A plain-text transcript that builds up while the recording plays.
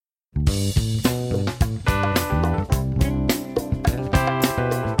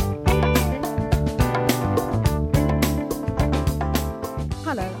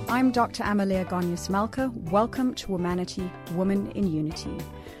I'm Dr. Amalia Gonyas-Malka. Welcome to Womanity, Women in Unity,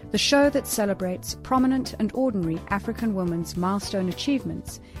 the show that celebrates prominent and ordinary African women's milestone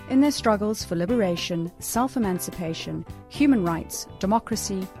achievements in their struggles for liberation, self-emancipation, human rights,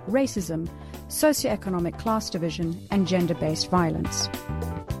 democracy, racism, socioeconomic class division, and gender-based violence.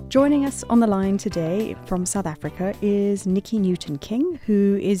 Joining us on the line today from South Africa is Nikki Newton-King,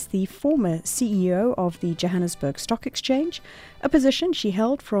 who is the former CEO of the Johannesburg Stock Exchange, a position she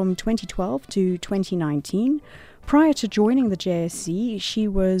held from 2012 to 2019. Prior to joining the JSE, she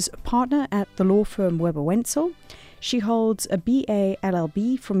was a partner at the law firm Webber Wentzel. She holds a BA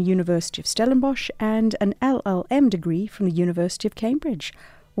LLB from the University of Stellenbosch and an LLM degree from the University of Cambridge.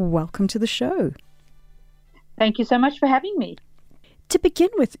 Welcome to the show. Thank you so much for having me. To begin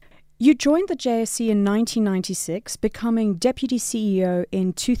with, you joined the JSE in 1996, becoming Deputy CEO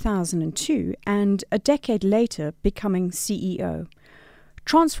in 2002, and a decade later becoming CEO.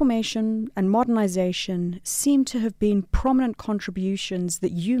 Transformation and modernization seem to have been prominent contributions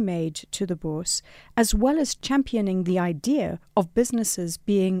that you made to the Bourse, as well as championing the idea of businesses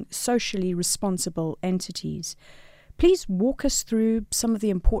being socially responsible entities. Please walk us through some of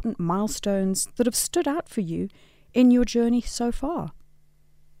the important milestones that have stood out for you in your journey so far.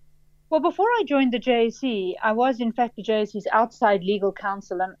 Well, before I joined the JSE, I was in fact the JSE's outside legal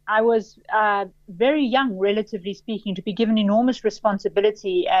counsel, and I was very young, relatively speaking, to be given enormous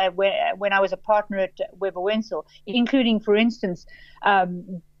responsibility when I was a partner at Webber Wentzel, including, for instance,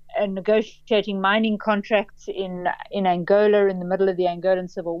 negotiating mining contracts in Angola in the middle of the Angolan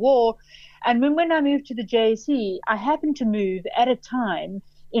Civil War. And when I moved to the JSE, I happened to move at a time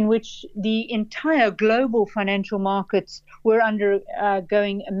in which the entire global financial markets were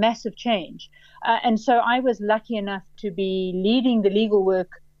undergoing a massive change. And so I was lucky enough to be leading the legal work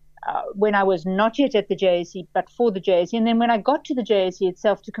when I was not yet at the JSE, but for the JSE. And then when I got to the JSE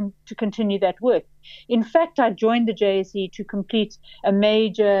itself to continue that work. In fact, I joined the JSE to complete a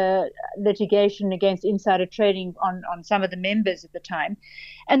major litigation against insider trading on some of the members at the time.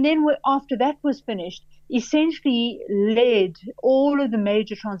 And then after that was finished, essentially led all of the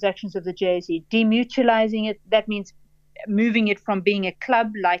major transactions of the JSE, demutualizing it. That means moving it from being a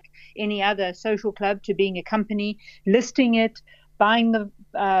club like any other social club to being a company, listing it, buying the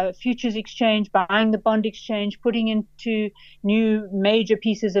futures exchange, buying the bond exchange, putting into new major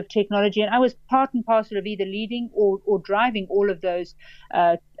pieces of technology. And I was part and parcel of either leading or driving all of those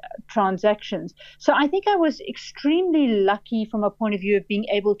transactions. So I think I was extremely lucky from a point of view of being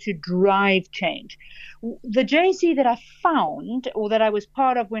able to drive change. The JSE that I found, or that I was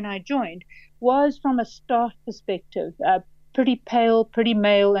part of when I joined, was from a staff perspective, pretty pale, pretty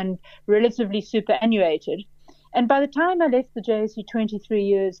male, and relatively superannuated. And by the time I left the JSE 23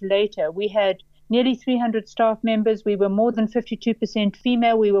 years later, we had nearly 300 staff members. We were more than 52%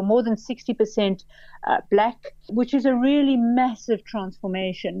 female. We were more than 60% black, which is a really massive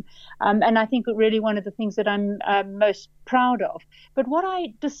transformation. And I think really one of the things that I'm most proud of. But what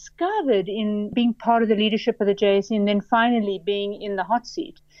I discovered in being part of the leadership of the JSE and then finally being in the hot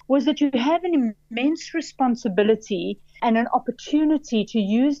seat was that you have an immense responsibility and an opportunity to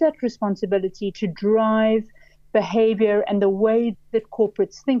use that responsibility to drive behavior and the way that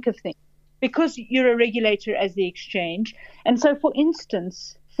corporates think of things, because you're a regulator as the exchange. And so, for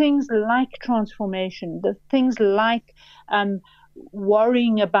instance, things like transformation, the things like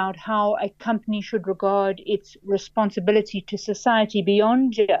worrying about how a company should regard its responsibility to society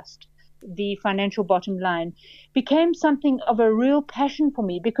beyond just the financial bottom line, became something of a real passion for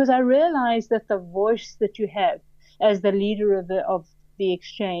me, because I realized that the voice that you have as the leader of the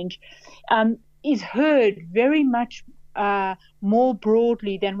exchange is heard very much more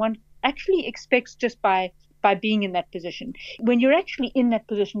broadly than one actually expects just by being in that position. When you're actually in that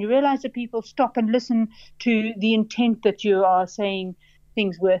position, you realize that people stop and listen to the intent that you are saying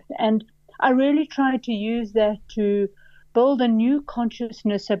things with. And I really tried to use that to build a new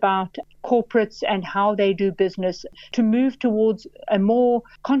consciousness about corporates and how they do business, to move towards a more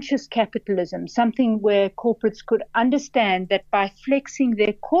conscious capitalism, something where corporates could understand that by flexing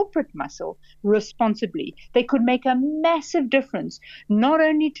their corporate muscle responsibly, they could make a massive difference, not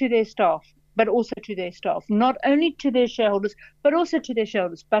only to their staff, but also to their staff, not only to their shareholders, but also to their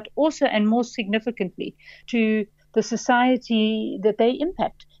shareholders, but also and more significantly to the society that they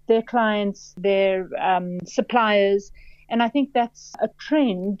impact, their clients, their suppliers. And I think that's a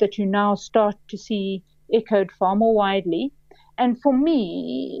trend that you now start to see echoed far more widely. And for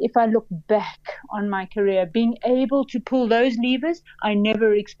me, if I look back on my career, being able to pull those levers, I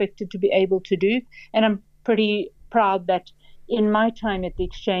never expected to be able to do. And I'm pretty proud that in my time at the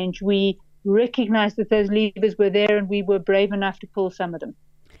exchange, we recognized that those levers were there and we were brave enough to pull some of them.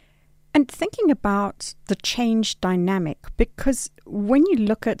 And thinking about the change dynamic, because when you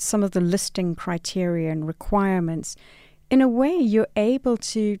look at some of the listing criteria and requirements, in a way, you're able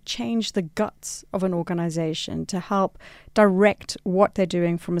to change the guts of an organization to help direct what they're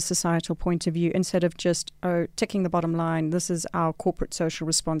doing from a societal point of view instead of just, ticking the bottom line, this is our corporate social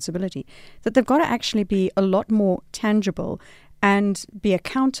responsibility. That they've got to actually be a lot more tangible and be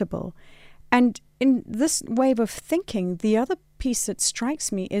accountable. And in this wave of thinking, the other piece that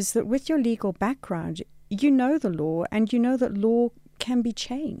strikes me is that with your legal background, you know the law and you know that law can be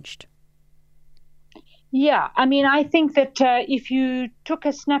changed. Yeah, I mean, I think that if you took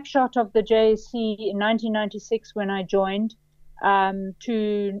a snapshot of the JSE in 1996 when I joined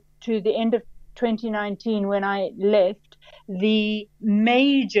to the end of 2019 when I left, the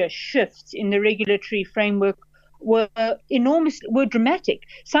major shifts in the regulatory framework were dramatic.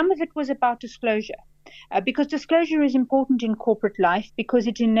 Some of it was about disclosure. Because disclosure is important in corporate life because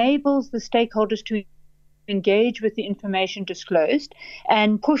it enables the stakeholders to engage with the information disclosed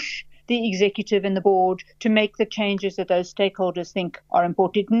and push the executive and the board to make the changes that those stakeholders think are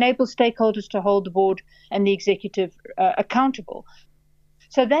important. It enables stakeholders to hold the board and the executive accountable.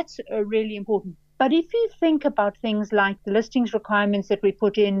 So that's really important. But if you think about things like the listings requirements that we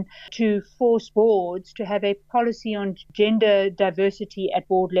put in to force boards to have a policy on gender diversity at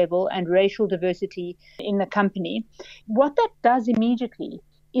board level and racial diversity in the company, what that does immediately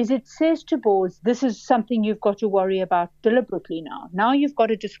is it says to boards, this is something you've got to worry about deliberately now. Now you've got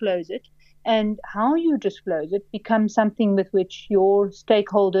to disclose it. And how you disclose it becomes something with which your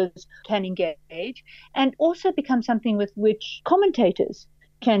stakeholders can engage and also becomes something with which commentators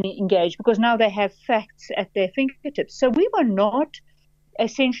can engage because now they have facts at their fingertips. So we were not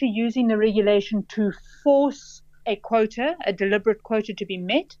essentially using the regulation to force a quota, a deliberate quota to be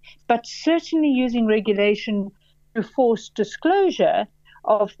met, but certainly using regulation to force disclosure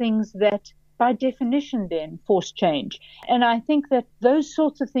of things that by definition then force change. And I think that those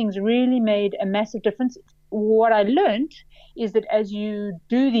sorts of things really made a massive difference. What I learned is that as you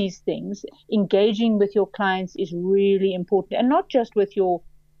do these things, engaging with your clients is really important, and not just with your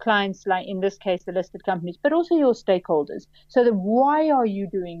clients, like in this case, the listed companies, but also your stakeholders. So that why are you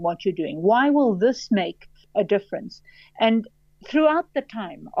doing what you're doing? Why will this make a difference? And throughout the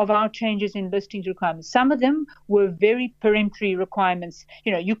time of our changes in listings requirements, some of them were very peremptory requirements.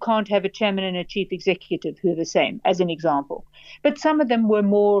 You know, you can't have a chairman and a chief executive who are the same, as an example. But some of them were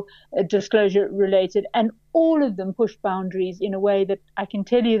more disclosure related, and all of them pushed boundaries in a way that I can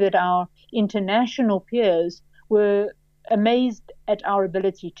tell you that our international peers were amazed at our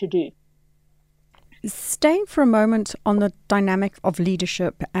ability to do. Staying for a moment on the dynamic of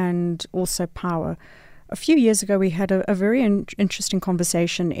leadership and also power. A few years ago, we had a very interesting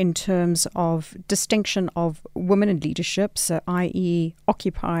conversation in terms of distinction of women in leadership, so i.e.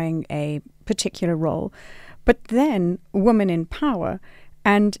 occupying a particular role, but then women in power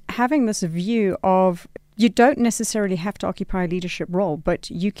and having this view of you don't necessarily have to occupy a leadership role, but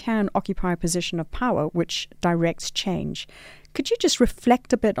you can occupy a position of power which directs change. Could you just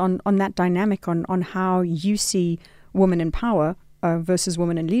reflect a bit on that dynamic, on how you see women in power versus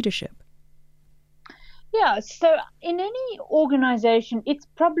women in leadership? Yeah, so in any organization, it's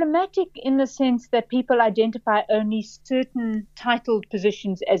problematic in the sense that people identify only certain titled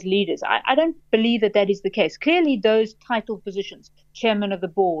positions as leaders. I don't believe that is the case. Clearly, those titled positions, chairman of the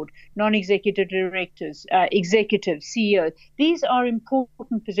board, non-executive directors, executive, CEO, these are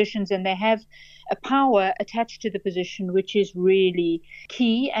important positions and they have a power attached to the position which is really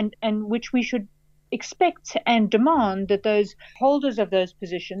key and which we should expect and demand that those holders of those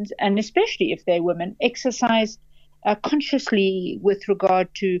positions, and especially if they're women, exercise consciously with regard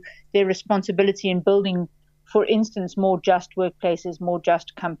to their responsibility in building, for instance, more just workplaces, more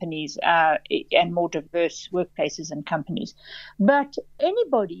just companies, and more diverse workplaces and companies. But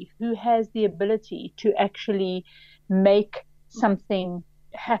anybody who has the ability to actually make something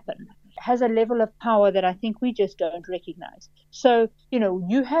happen has a level of power that I think we just don't recognize. So,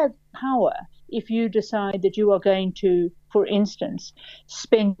 you have power if you decide that you are going to, for instance,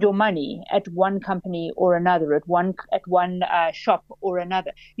 spend your money at one company or another, at one shop or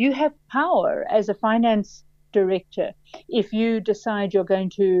another. You have power as a finance director if you decide you're going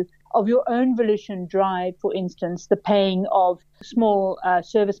to, of your own volition, drive, for instance, the paying of small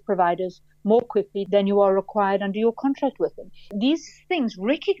service providers more quickly than you are required under your contract with them. These things,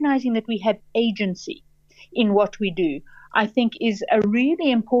 recognizing that we have agency in what we do, I think is a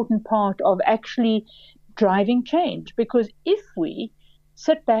really important part of actually driving change. Because if we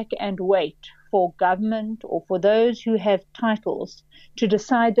sit back and wait for government or for those who have titles to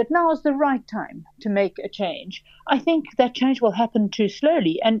decide that now is the right time to make a change, I think that change will happen too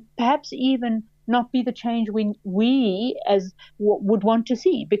slowly and perhaps even not be the change we as would want to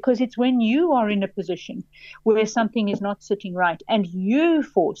see, because it's when you are in a position where something is not sitting right and you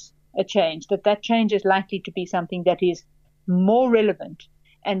force a change that change is likely to be something that is more relevant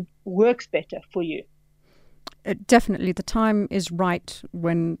and works better for you. Definitely, the time is right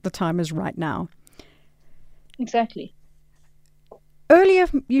when the time is right now. Exactly. Earlier,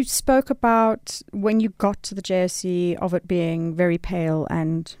 you spoke about when you got to the JSE of it being very pale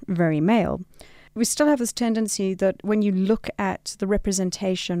and very male. We still have this tendency that when you look at the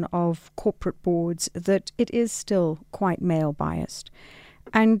representation of corporate boards, that it is still quite male biased.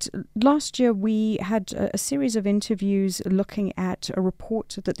 And last year, we had a series of interviews looking at a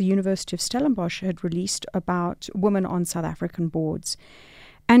report that the University of Stellenbosch had released about women on South African boards.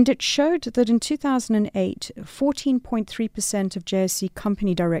 And it showed that in 2008, 14.3% of JSE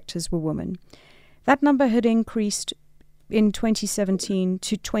company directors were women. That number had increased in 2017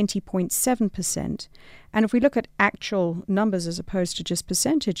 to 20.7%. And if we look at actual numbers as opposed to just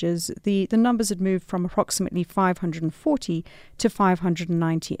percentages, the numbers had moved from approximately 540 to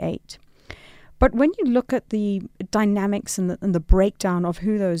 598. But when you look at the dynamics and the breakdown of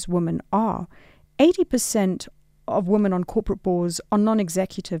who those women are, 80% of women on corporate boards are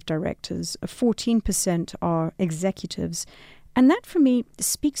non-executive directors, 14% are executives. And that, for me,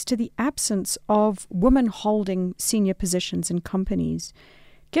 speaks to the absence of women holding senior positions in companies.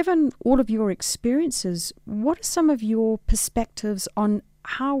 Given all of your experiences, what are some of your perspectives on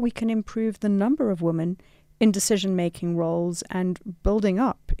how we can improve the number of women in decision-making roles and building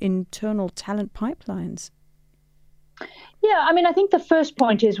up internal talent pipelines? Yeah, I mean, I think the first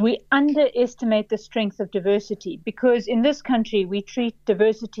point is we underestimate the strength of diversity, because in this country, we treat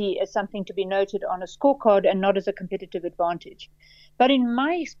diversity as something to be noted on a scorecard and not as a competitive advantage. But in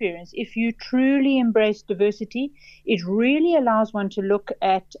my experience, if you truly embrace diversity, it really allows one to look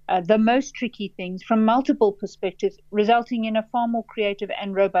at the most tricky things from multiple perspectives, resulting in a far more creative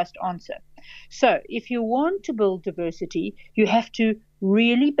and robust answer. So if you want to build diversity, you have to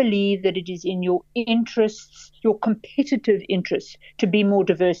really believe that it is in your interests, your competitive interests, to be more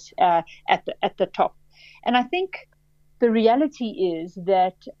diverse at the top. And I think the reality is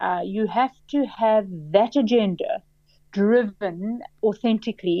that you have to have that agenda driven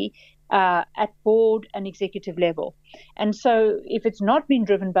authentically at board and executive level. And so if it's not been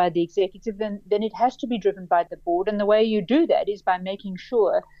driven by the executive, then it has to be driven by the board. And the way you do that is by making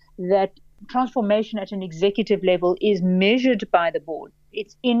sure that transformation at an executive level is measured by the board.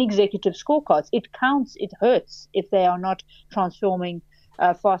 It's in executive scorecards. It counts, it hurts if they are not transforming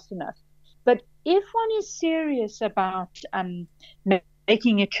fast enough. But if one is serious about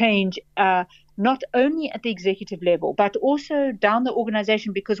making a change, not only at the executive level, but also down the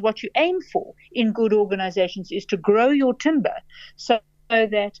organization, because what you aim for in good organizations is to grow your timber so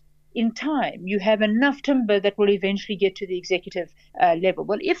that in time you have enough timber that will eventually get to the executive level.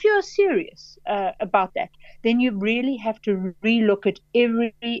 Well, if you're serious about that, then you really have to relook at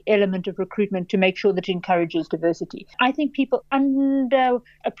every element of recruitment to make sure that it encourages diversity. I think people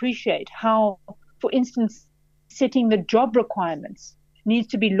underappreciate how, for instance, setting the job requirements needs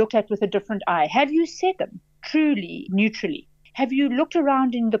to be looked at with a different eye. Have you set them truly neutrally? Have you looked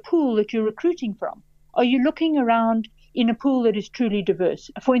around in the pool that you're recruiting from? Are you looking around in a pool that is truly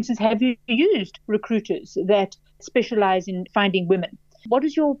diverse? For instance, have you used recruiters that specialize in finding women? What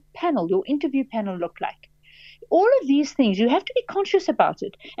does your panel, your interview panel look like? All of these things, you have to be conscious about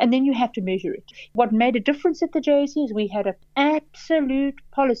it, and then you have to measure it. What made a difference at the JSE is we had an absolute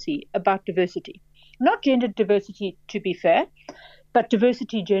policy about diversity. Not gender diversity, to be fair, but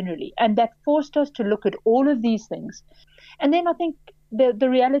diversity generally. And that forced us to look at all of these things. And then I think the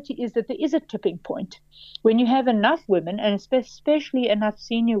reality is that there is a tipping point. When you have enough women, and especially enough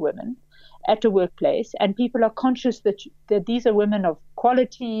senior women at a workplace, and people are conscious that these are women of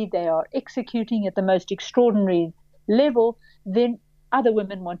quality, they are executing at the most extraordinary level, then other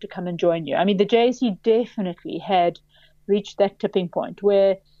women want to come and join you. I mean, the JSE definitely had reached that tipping point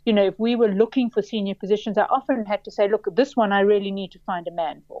where, you know, if we were looking for senior positions, I often had to say, look, this one I really need to find a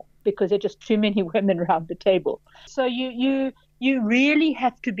man for, because there are just too many women around the table. So you really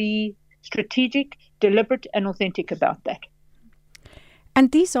have to be strategic, deliberate, and authentic about that.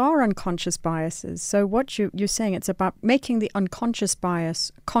 And these are unconscious biases. So what you're saying, it's about making the unconscious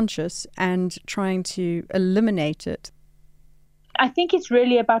bias conscious and trying to eliminate it. I think it's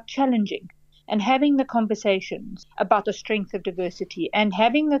really about challenging and having the conversations about the strength of diversity and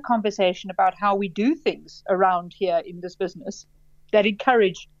having the conversation about how we do things around here in this business that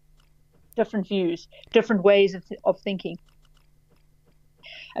encourage different views, different ways of thinking.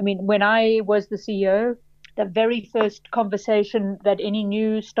 I mean, when I was the CEO, the very first conversation that any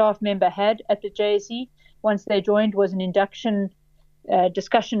new staff member had at the JSE once they joined was an induction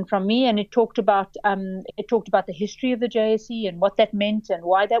discussion from me, and it talked about the history of the JSE and what that meant and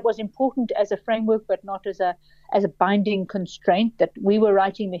why that was important as a framework, but not as a binding constraint. That we were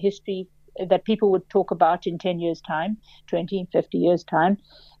writing the history that people would talk about in 10 years' time, 20, 50 years' time.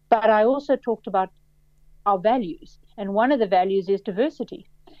 But I also talked about our values, and one of the values is diversity.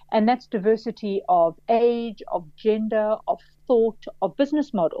 And that's diversity of age, of gender, of thought, of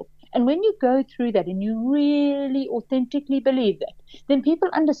business model. And when you go through that and you really authentically believe that, then people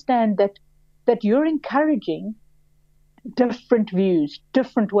understand that you're encouraging different views,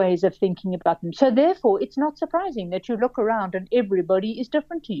 different ways of thinking about them. So therefore, it's not surprising that you look around and everybody is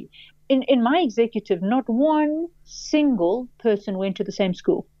different to you. In my executive, not one single person went to the same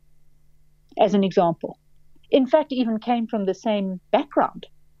school, as an example. In fact, even came from the same background.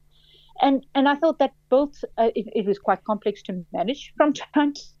 And I thought that both it was quite complex to manage from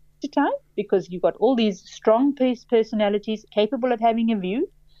time to time, because you've got all these strong personalities capable of having a view.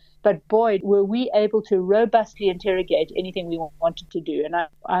 But boy, were we able to robustly interrogate anything we wanted to do. And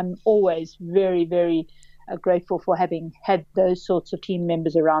I'm always very, very grateful for having had those sorts of team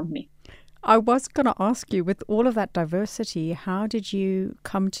members around me. I was going to ask you, with all of that diversity, how did you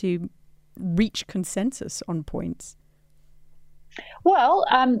come to reach consensus on points? Well,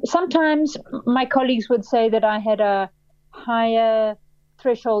 sometimes my colleagues would say that I had a higher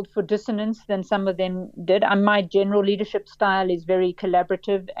threshold for dissonance than some of them did. My general leadership style is very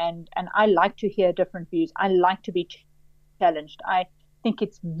collaborative, and I like to hear different views. I like to be challenged. I think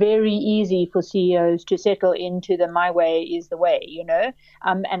it's very easy for CEOs to settle into the my way is the way,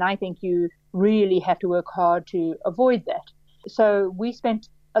 and I think you really have to work hard to avoid that. So we spent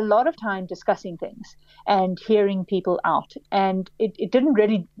a lot of time discussing things and hearing people out. And it didn't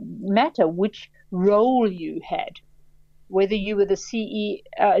really matter which role you had, whether you were the CEO,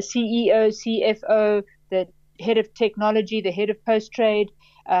 CFO, the head of technology, the head of post-trade,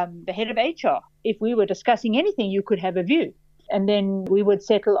 the head of HR. If we were discussing anything, you could have a view. And then we would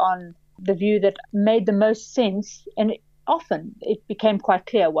settle on the view that made the most sense. And often it became quite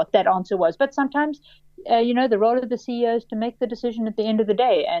clear what that answer was. But sometimes the role of the CEO is to make the decision at the end of the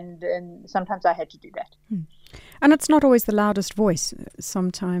day, and sometimes I had to do that. And it's not always the loudest voice.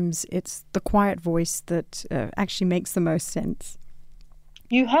 Sometimes it's the quiet voice that actually makes the most sense.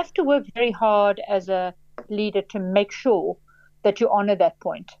 You have to work very hard as a leader to make sure that you honor that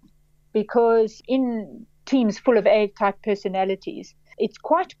point, because in teams full of A-type personalities, it's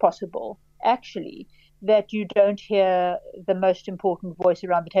quite possible, actually, that you don't hear the most important voice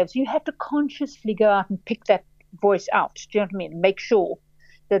around the table. So you have to consciously go out and pick that voice out. Do you know what I mean? Make sure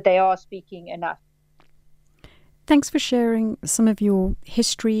that they are speaking enough. Thanks for sharing some of your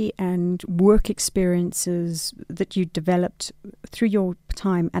history and work experiences that you developed through your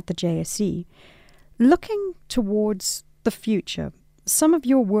time at the JSE. Looking towards the future, some of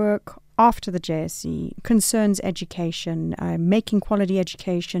your work after the JSE concerns education, making quality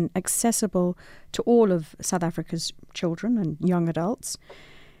education accessible to all of South Africa's children and young adults.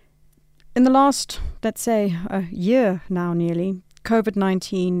 In the last, let's say, a year now nearly,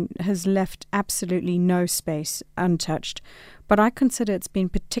 COVID-19 has left absolutely no space untouched, but I consider it's been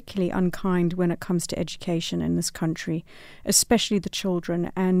particularly unkind when it comes to education in this country, especially the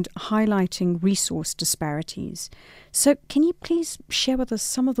children, and highlighting resource disparities. So can you please share with us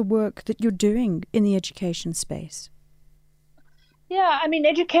some of the work that you're doing in the education space? Yeah, I mean,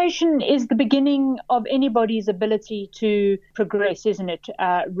 education is the beginning of anybody's ability to progress, isn't it,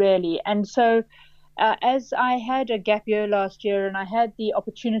 really? And so as I had a gap year last year and I had the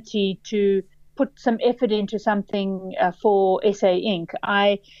opportunity to put some effort into something for SA Inc.,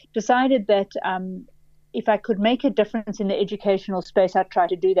 I decided that if I could make a difference in the educational space, I'd try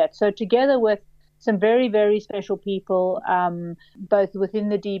to do that. So together with some very, very special people, both within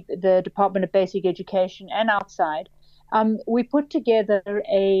the Department of Basic Education and outside, we put together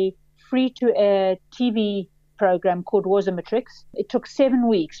a free-to-air TV program called Woza Matrix. It took 7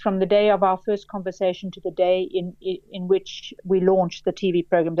 weeks from the day of our first conversation to the day in which we launched the TV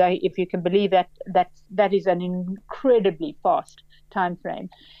program. If you can believe that is an incredibly fast time frame.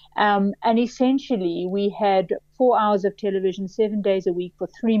 And essentially, we had 4 hours of television 7 days a week for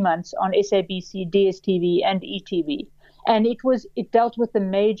 3 months on SABC, DSTV, and ETV. And it dealt with the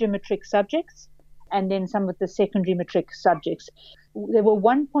major matric subjects and then some of the secondary matric subjects. There were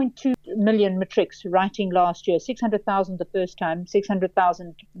 1.2 million matrics writing last year, 600,000 the first time,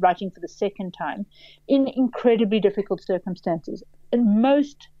 600,000 writing for the second time, in incredibly difficult circumstances. And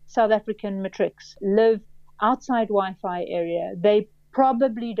most South African matrics live outside Wi-Fi area. They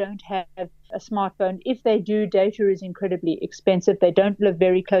probably don't have a smartphone. If they do, data is incredibly expensive. They don't live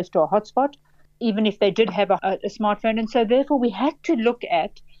very close to a hotspot, even if they did have a smartphone. And so therefore we had to look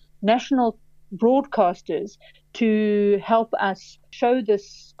at national broadcasters to help us show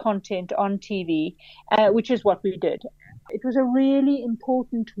this content on TV, which is what we did. It was a really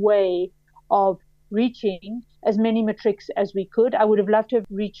important way of reaching as many matrics as we could. I would have loved to have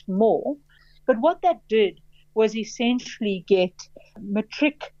reached more. But what that did was essentially get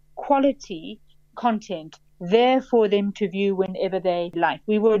matric quality content there for them to view whenever they like.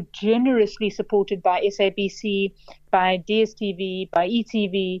 We were generously supported by SABC, by DSTV, by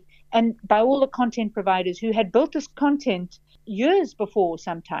ETV, and by all the content providers who had built this content years before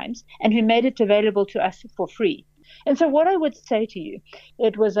sometimes and who made it available to us for free. And so what I would say to you,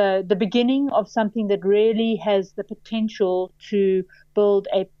 it was the beginning of something that really has the potential to build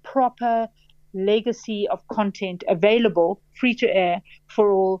a proper legacy of content available free to air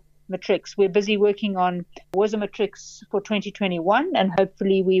for all matrics. We're busy working on Woza Matrics for 2021, and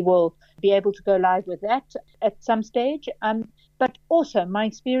hopefully we will be able to go live with that at some stage. But also my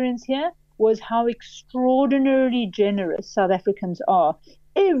experience here was how extraordinarily generous South Africans are.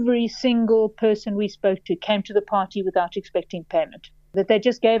 Every single person we spoke to came to the party without expecting payment, that they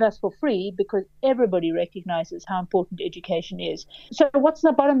just gave us for free because everybody recognizes how important education is. So what's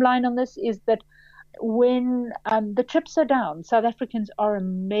the bottom line on this is that when the chips are down, South Africans are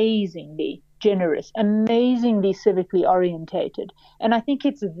amazingly generous, amazingly civically orientated. And I think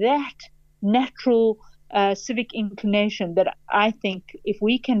it's that natural civic inclination that I think if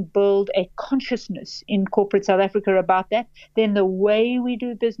we can build a consciousness in corporate South Africa about that, then the way we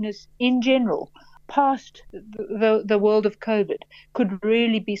do business in general, past the world of COVID, could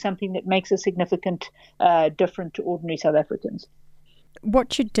really be something that makes a significant difference to ordinary South Africans.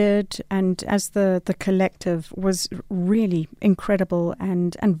 What you did, and as the collective, was really incredible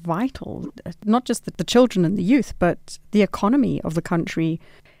and vital, not just the children and the youth, but the economy of the country.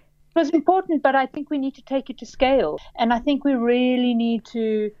 It was important, but I think we need to take it to scale. And I think we really need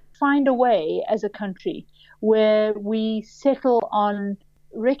to find a way as a country where we settle on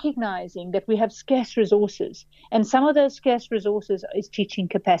recognizing that we have scarce resources. And some of those scarce resources is teaching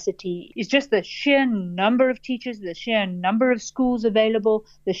capacity, is just the sheer number of teachers, the sheer number of schools available,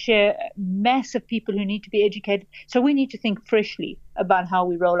 the sheer mass of people who need to be educated. So we need to think freshly about how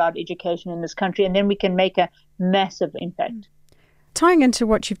we roll out education in this country, and then we can make a massive impact. Tying into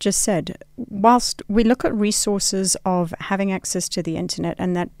what you've just said, whilst we look at resources of having access to the internet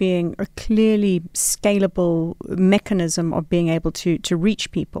and that being a clearly scalable mechanism of being able to reach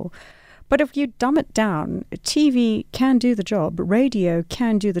people, but if you dumb it down, TV can do the job, radio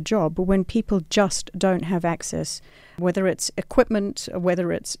can do the job when people just don't have access, whether it's equipment,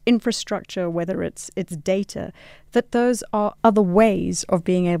 whether it's infrastructure, whether it's data, that those are other ways of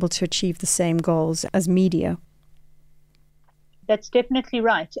being able to achieve the same goals as media. That's definitely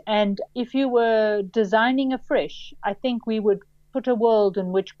right. And if you were designing afresh, I think we would put a world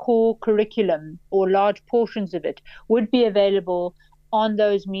in which core curriculum or large portions of it would be available on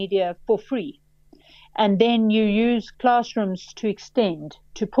those media for free. And then you use classrooms to extend,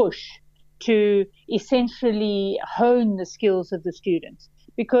 to push, to essentially hone the skills of the students.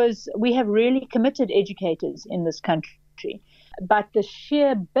 Because we have really committed educators in this country. But the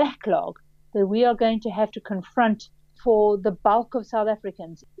sheer backlog that we are going to have to confront for the bulk of South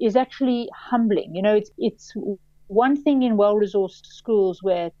Africans is actually humbling. You know, it's one thing in well-resourced schools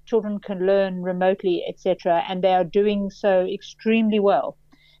where children can learn remotely, etc., and they are doing so extremely well.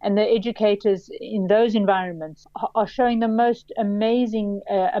 And the educators in those environments are showing the most amazing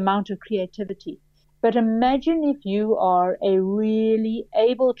amount of creativity. But imagine if you are a really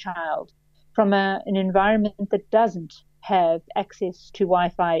able child from an environment that doesn't have access to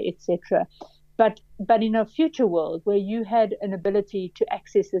Wi-Fi, etc., But in a future world where you had an ability to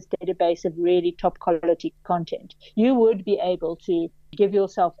access this database of really top quality content, you would be able to give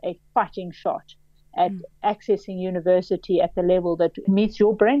yourself a fighting shot at accessing university at the level that meets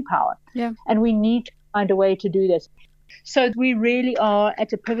your brain power. Yeah. And we need to find a way to do this. So we really are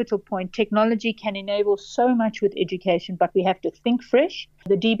at a pivotal point. Technology can enable so much with education, but we have to think fresh.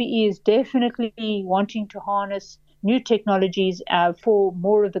 The DBE is definitely wanting to harness new technologies for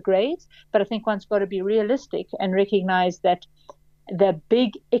more of the grades. But I think one's got to be realistic and recognize that the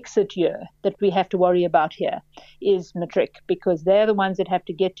big exit year that we have to worry about here is matric, because they're the ones that have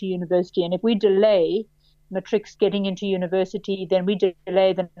to get to university. And if we delay matrics getting into university, then we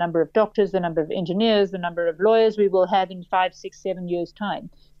delay the number of doctors, the number of engineers, the number of lawyers we will have in 5, 6, 7 years'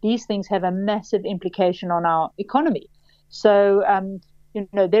 time. These things have a massive implication on our economy. So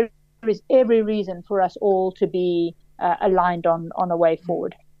there is every reason for us all to be aligned on a way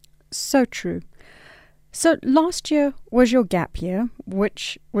forward. So true. So last year was your gap year,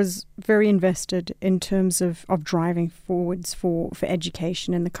 which was very invested in terms of driving forwards for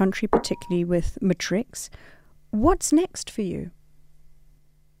education in the country, particularly with matrics. What's next for you?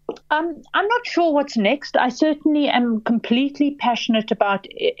 I'm not sure what's next. I certainly am completely passionate about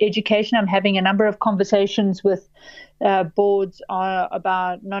education. I'm having a number of conversations with boards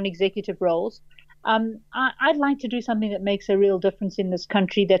about non-executive roles. I'd like to do something that makes a real difference in this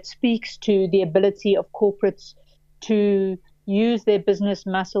country, that speaks to the ability of corporates to use their business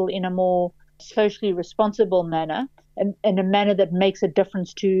muscle in a more socially responsible manner, and in a manner that makes a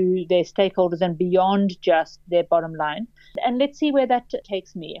difference to their stakeholders and beyond just their bottom line. And let's see where that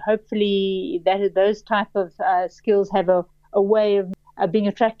takes me. Hopefully those type of skills have a way of being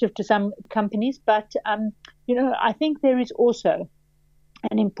attractive to some companies. But, I think there is also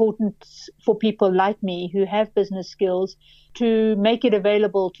an importance for people like me who have business skills to make it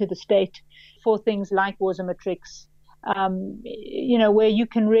available to the state for things like WASA Matrics, where you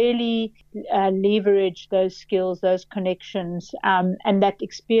can really leverage those skills, those connections, and that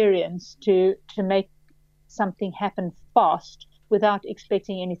experience to make something happen fast without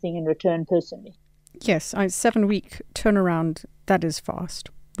expecting anything in return personally. Yes, 7-week turnaround, that is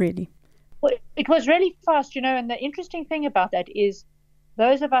fast, really. Well, it was really fast, and the interesting thing about that is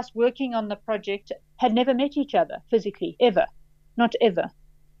those of us working on the project had never met each other physically, ever, not ever.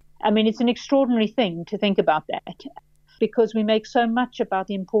 I mean, it's an extraordinary thing to think about that, because we make so much about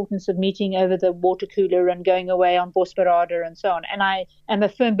the importance of meeting over the water cooler and going away on Bosparada and so on. And I am a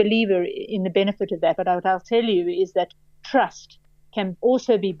firm believer in the benefit of that. But what I'll tell you is that trust can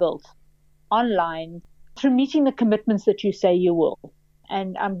also be built online through meeting the commitments that you say you will.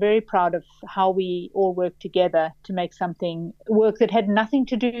 And I'm very proud of how we all work together to make something work that had nothing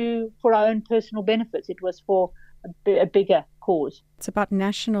to do for our own personal benefits. It was for a bigger cause. It's about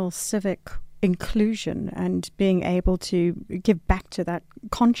national civic inclusion and being able to give back to that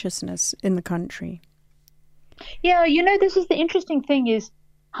consciousness in the country. Yeah, this is the interesting thing, is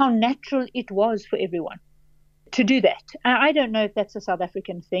how natural it was for everyone to do that. I don't know if that's a South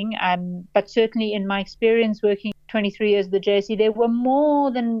African thing, but certainly in my experience working 23 years at the JSE, there were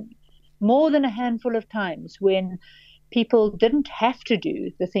more than a handful of times when people didn't have to do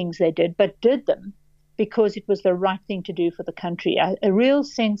the things they did, but did them because it was the right thing to do for the country. A real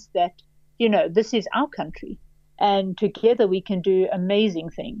sense that, this is our country, and together we can do amazing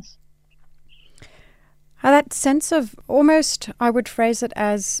things. That sense of almost, I would phrase it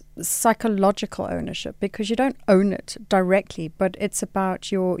as psychological ownership, because you don't own it directly, but it's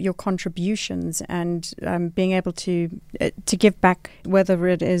about your contributions and being able to give back, whether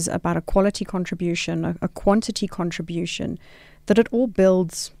it is about a quality contribution, a quantity contribution, that it all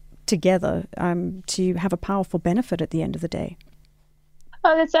builds together to have a powerful benefit at the end of the day.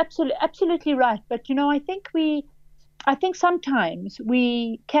 Oh, that's absolutely right. But, I think sometimes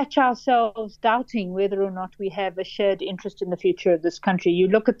we catch ourselves doubting whether or not we have a shared interest in the future of this country. You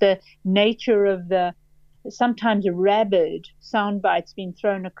look at the nature of the sometimes rabid sound bites being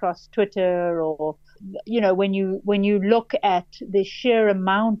thrown across Twitter, or, when you look at the sheer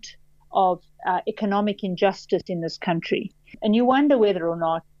amount of economic injustice in this country, and you wonder whether or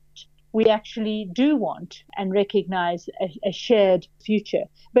not we actually do want and recognize a shared future.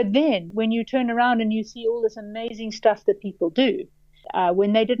 But then when you turn around and you see all this amazing stuff that people do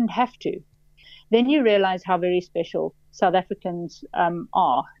when they didn't have to, then you realize how very special South Africans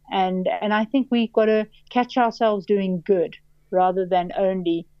are. And I think we've got to catch ourselves doing good rather than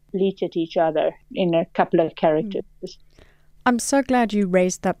only bleat at each other in a couple of characters. I'm so glad you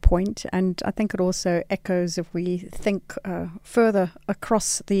raised that point, and I think it also echoes, if we think further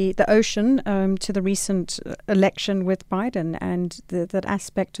across the ocean to the recent election with Biden, and that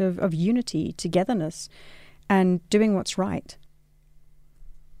aspect of unity, togetherness, and doing what's right.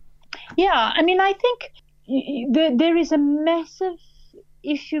 Yeah, I think there is a massive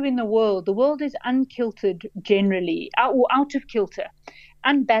issue in the world. The world is unkilted generally, or out of kilter,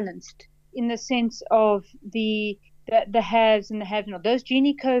 unbalanced in the sense of the haves and the have-not. Those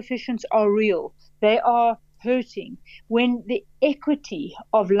Gini coefficients are real. They are hurting. When the equity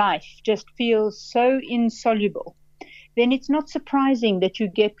of life just feels so insoluble, then it's not surprising that you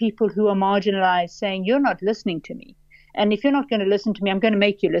get people who are marginalized saying, you're not listening to me. And if you're not going to listen to me, I'm going to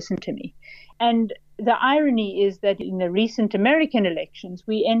make you listen to me. And the irony is that in the recent American elections,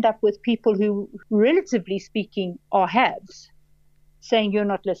 we end up with people who, relatively speaking, are haves, saying, you're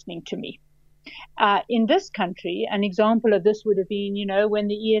not listening to me. In this country, an example of this would have been, when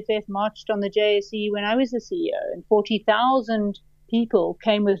the EFF marched on the JSE when I was the CEO, and 40,000 people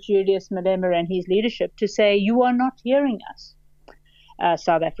came with Julius Malema and his leadership to say, you are not hearing us,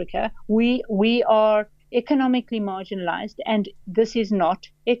 South Africa. We are economically marginalized, and this is not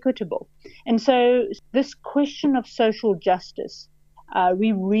equitable. And so this question of social justice,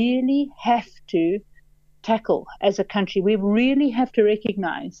 we really have to tackle as a country. We really have to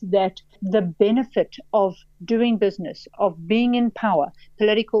recognize that the benefit of doing business, of being in power,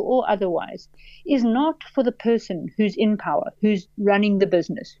 political or otherwise, is not for the person who's in power, who's running the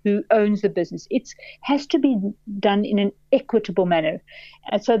business, who owns the business. It has to be done in an equitable manner,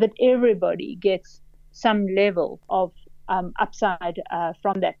 so that everybody gets some level of upside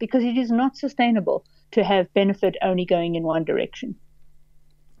from that, because it is not sustainable to have benefit only going in one direction.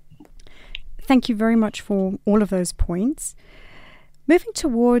 Thank you very much for all of those points. Moving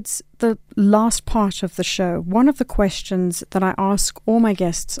towards the last part of the show, one of the questions that I ask all my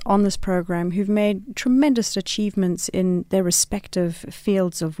guests on this program who've made tremendous achievements in their respective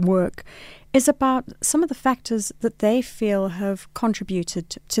fields of work is about some of the factors that they feel have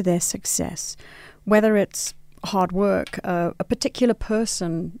contributed to their success, whether it's hard work, a particular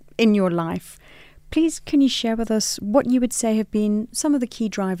person in your life. Please, can you share with us what you would say have been some of the key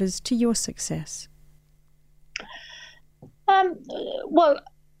drivers to your success? Well,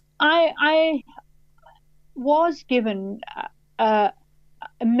 I was given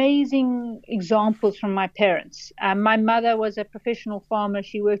amazing examples from my parents. My mother was a professional farmer.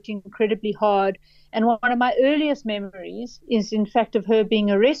 She worked incredibly hard. And one of my earliest memories is, in fact, of her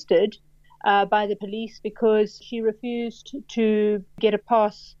being arrested by the police because she refused to get a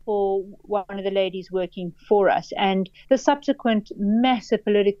pass for one of the ladies working for us, and the subsequent massive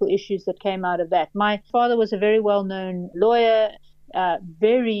political issues that came out of that. My father was a very well-known lawyer,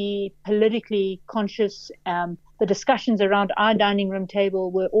 very politically conscious. The discussions around our dining room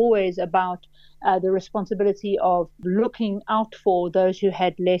table were always about the responsibility of looking out for those who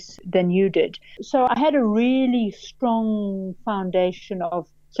had less than you did. So I had a really strong foundation of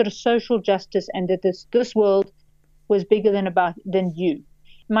sort of social justice, and that this world was bigger than you.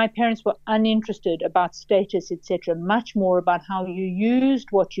 My parents were uninterested about status, etc., much more about how you used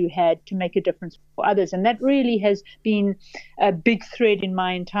what you had to make a difference for others. And that really has been a big thread in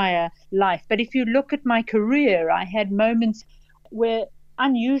my entire life. But if you look at my career, I had moments where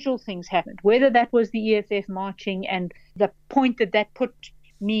unusual things happened, whether that was the EFF marching and the point that put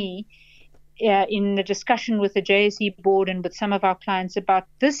me in the discussion with the JSE board and with some of our clients about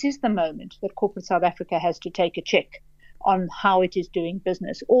this is the moment that corporate South Africa has to take a check on how it is doing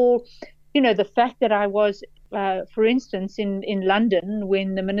business. Or, the fact that I was, for instance, in London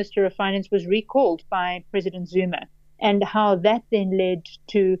when the Minister of Finance was recalled by President Zuma, and how that then led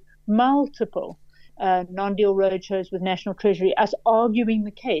to multiple non-deal roadshows with National Treasury, us arguing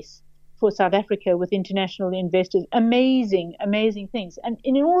the case for South Africa with international investors. Amazing, amazing things. And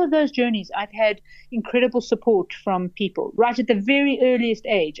in all of those journeys, I've had incredible support from people. Right at the very earliest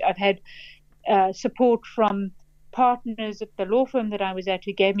age, I've had support from partners at the law firm that I was at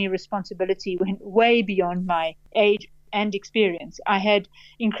who gave me responsibility way beyond my age and experience. I had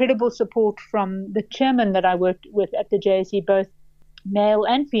incredible support from the chairman that I worked with at the JSE, both male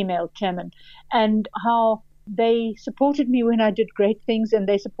and female chairman, and how they supported me when I did great things, and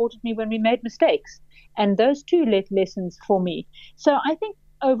they supported me when we made mistakes. And those two left lessons for me. So I think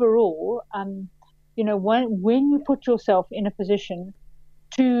overall, when you put yourself in a position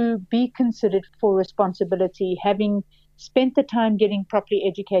to be considered for responsibility, having spent the time getting properly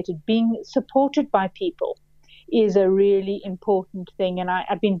educated, being supported by people is a really important thing. And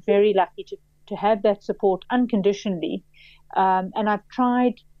I've been very lucky to have that support unconditionally. And I've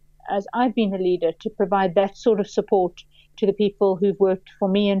tried, as I've been a leader, to provide that sort of support to the people who've worked for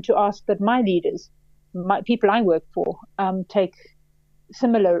me, and to ask that my leaders, people I work for, take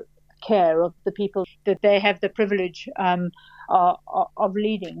similar care of the people that they have the privilege of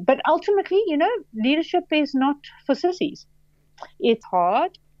leading. But ultimately, leadership is not for sissies. It's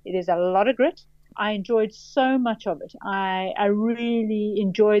hard. It is a lot of grit. I enjoyed so much of it. I really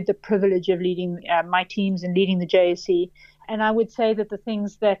enjoyed the privilege of leading my teams and leading the JSE. And I would say that the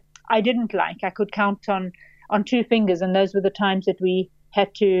things that I didn't like, I could count on two fingers, and those were the times that we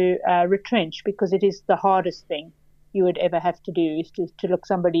had to retrench, because it is the hardest thing you would ever have to do, is to look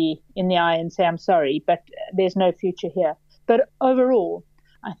somebody in the eye and say, I'm sorry, but there's no future here. But overall,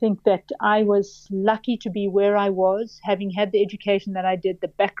 I think that I was lucky to be where I was, having had the education that I did, the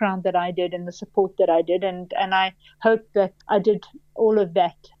background that I did, and the support that I did. And I hope that I did all of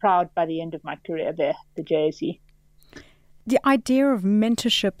that proud by the end of my career there, the JSE. The idea of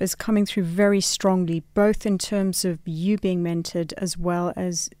mentorship is coming through very strongly, both in terms of you being mentored as well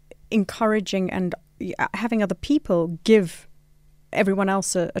as encouraging and having other people give everyone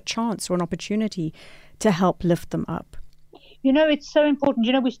else a chance or an opportunity to help lift them up? It's so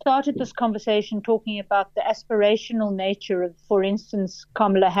important. We started this conversation talking about the aspirational nature of, for instance,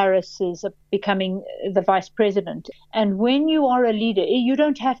 Kamala Harris's becoming the vice president. And when you are a leader, you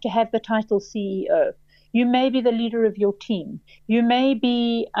don't have to have the title CEO. You may be the leader of your team. You may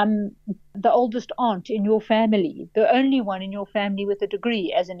be the oldest aunt in your family, the only one in your family with a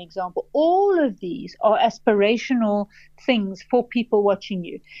degree, as an example. All of these are aspirational things for people watching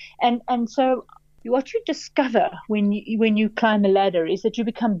you. And so what you discover when you climb a ladder is that you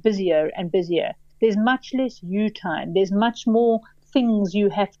become busier and busier. There's much less you time. There's much more things you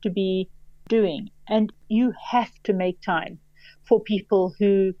have to be doing. And you have to make time for people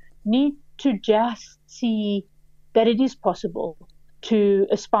who need to just see that it is possible to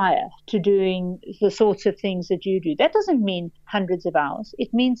aspire to doing the sorts of things that you do. That doesn't mean hundreds of hours. It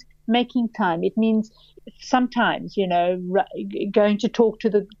means making time. It means sometimes, going to talk to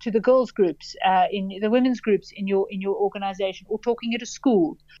the girls groups, in the women's groups in your organization, or talking at a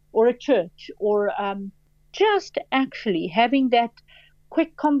school or a church, or just actually having that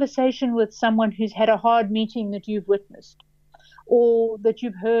quick conversation with someone who's had a hard meeting that you've witnessed, or that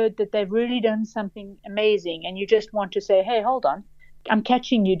you've heard that they've really done something amazing, and you just want to say, hey, hold on, I'm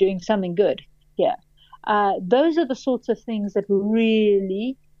catching you doing something good here. Those are the sorts of things that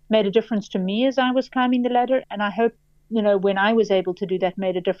really made a difference to me as I was climbing the ladder. And I hope, when I was able to do that,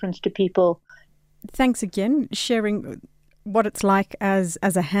 made a difference to people. Thanks again, sharing what it's like as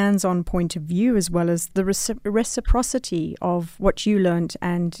a hands-on point of view, as well as the reciprocity of what you learned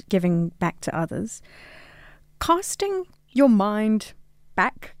and giving back to others. Casting your mind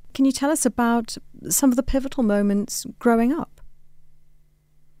back, can you tell us about some of the pivotal moments growing up?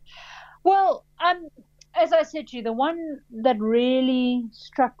 Well, as I said to you, the one that really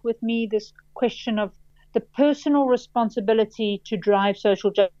struck with me, this question of the personal responsibility to drive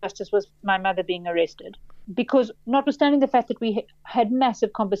social justice, was my mother being arrested. Because notwithstanding the fact that we had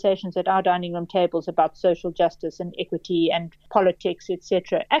massive conversations at our dining room tables about social justice and equity and politics,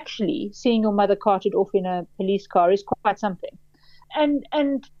 etc., actually seeing your mother carted off in a police car is quite something. And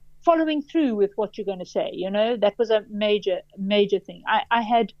following through with what you're going to say, that was a major thing. I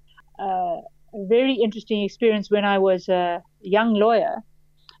had a very interesting experience when I was a young lawyer.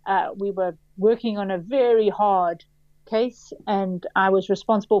 We were working on a very hard case, and I was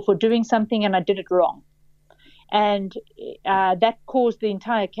responsible for doing something, and I did it wrong. And that caused the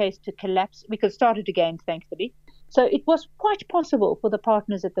entire case to collapse. We could start it again, thankfully. So it was quite possible for the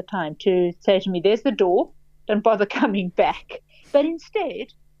partners at the time to say to me, there's the door, don't bother coming back. But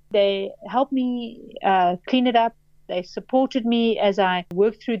instead, they helped me clean it up. They supported me as I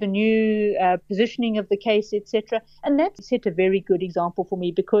worked through the new positioning of the case, etc. And that set a very good example for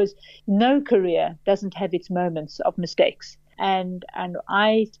me, because no career doesn't have its moments of mistakes. And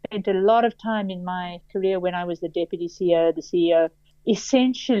I spent a lot of time in my career when I was the deputy CEO, the CEO,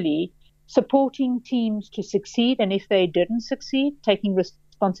 essentially supporting teams to succeed. And if they didn't succeed, taking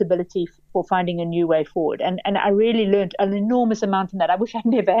responsibility for finding a new way forward. And I really learned an enormous amount from that. I wish I'd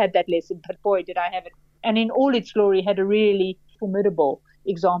never had that lesson, but boy, did I have it. And in all its glory, had a really formidable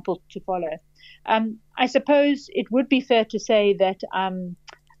example to follow. I suppose it would be fair to say that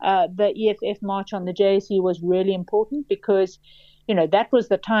the EFF march on the JSE was really important, because, that was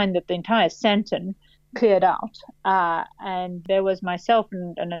the time that the entire Sandton cleared out. And there was myself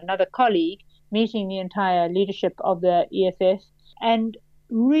and another colleague meeting the entire leadership of the EFF, and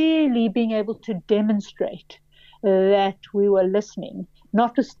really being able to demonstrate that we were listening,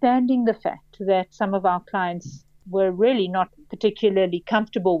 notwithstanding the fact that some of our clients were really not particularly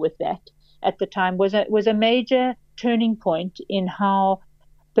comfortable with that at the time, was a major turning point in how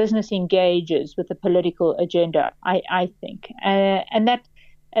business engages with the political agenda, I think. And that,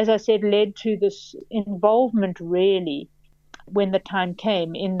 as I said, led to this involvement, really, when the time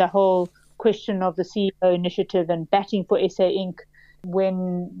came, in the whole question of the CEO initiative and batting for SA Inc.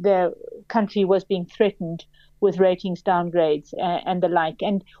 when the country was being threatened with ratings downgrades and the like.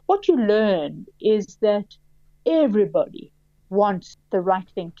 And what you learn is that everybody wants the right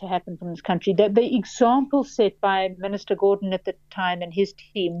thing to happen from this country. The example set by Minister Gordon at the time and his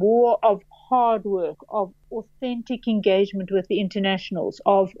team were of hard work, of authentic engagement with the internationals,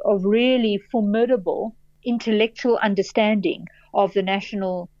 of really formidable intellectual understanding of the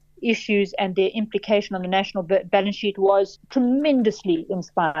national issues and their implication on the national balance sheet, was tremendously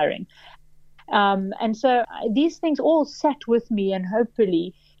inspiring. And so these things all sat with me, and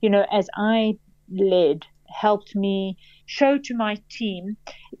hopefully, as I led, helped me show to my team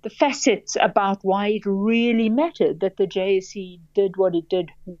the facets about why it really mattered that the JSE did what it did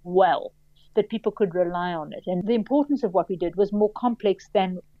well. that people could rely on it. And the importance of what we did was more complex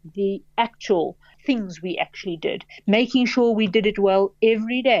than the actual things we actually did. Making sure we did it well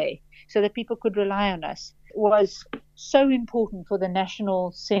every day so that people could rely on us was so important for the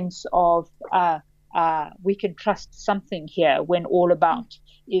national sense of we can trust something here when all about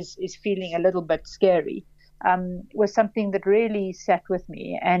is feeling a little bit scary. Was something that really sat with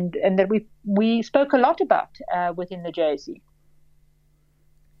me and that we spoke a lot about within the JSE.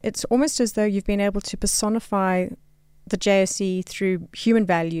 It's almost as though you've been able to personify the JSE through human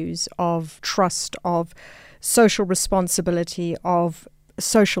values of trust, of social responsibility, of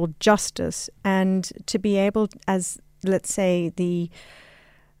social justice, and to be able, as, let's say, the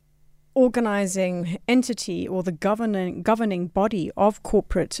organizing entity or the governing body of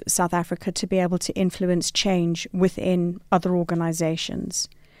corporate South Africa, to be able to influence change within other organizations?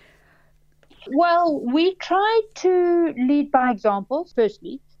 Well, we tried to lead by example,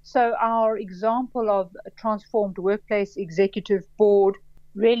 firstly. So our example of a transformed workplace executive board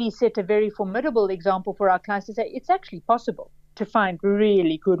really set a very formidable example for our clients to say it's actually possible to find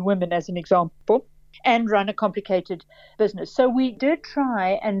really good women, as an example, and run a complicated business. So we did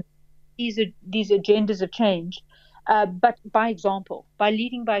try, and these agendas of change, but by example, by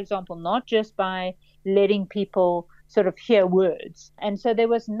leading by example, not just by letting people sort of hear words. And so there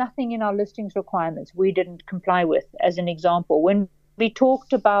was nothing in our listings requirements we didn't comply with, as an example. When we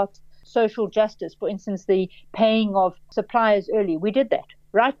talked about social justice, for instance, the paying of suppliers early, we did that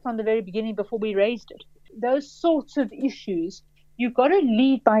right from the very beginning before we raised it. Those sorts of issues, you've got to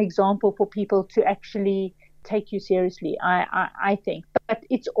lead by example for people to actually take you seriously, I think. But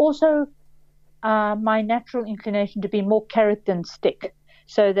it's also my natural inclination to be more carrot than stick,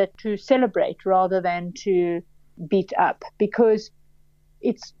 so that to celebrate rather than to beat up, because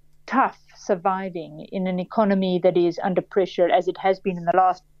it's tough surviving in an economy that is under pressure as it has been in the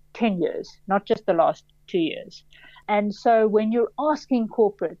last 10 years, not just the last 2 years. And so when you're asking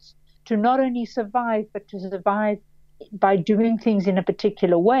corporates to not only survive, but to survive by doing things in a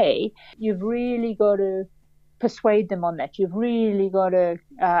particular way, you've really got to persuade them on that. You've really got to,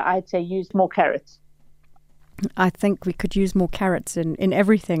 I'd say, use more carrots. I think we could use more carrots in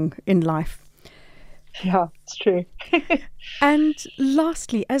everything in life. Yeah, it's true. And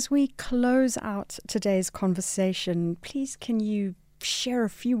lastly, as we close out today's conversation, please can you share a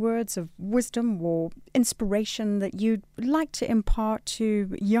few words of wisdom or inspiration that you'd like to impart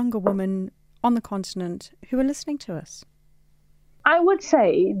to younger women on the continent who are listening to us? I would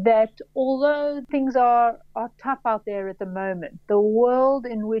say that although things are tough out there at the moment, the world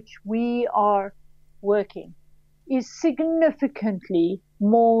in which we are working is significantly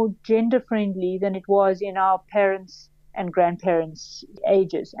more gender-friendly than it was in our parents' and grandparents'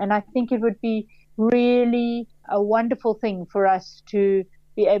 ages. And I think it would be really a wonderful thing for us to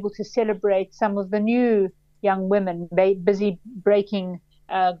be able to celebrate some of the new young women busy breaking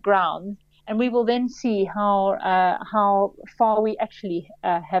ground. And we will then see how far we actually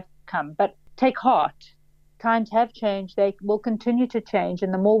have come. But take heart. Times have changed. They will continue to change.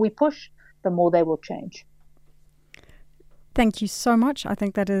 And the more we push, the more they will change. Thank you so much. I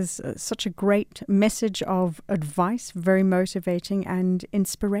think that is such a great message of advice, very motivating and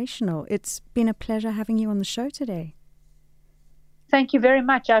inspirational. It's been a pleasure having you on the show today. Thank you very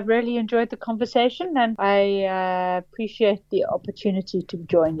much. I've really enjoyed the conversation, and I appreciate the opportunity to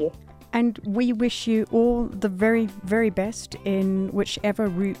join you. And we wish you all the very, very best in whichever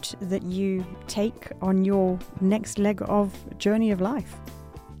route that you take on your next leg of journey of life.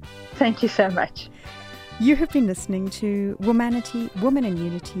 Thank you so much. You have been listening to Womanity, Women in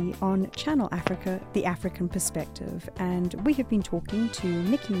Unity on Channel Africa, The African Perspective. And we have been talking to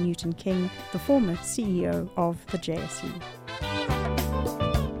Nikki Newton-King, the former CEO of the JSE.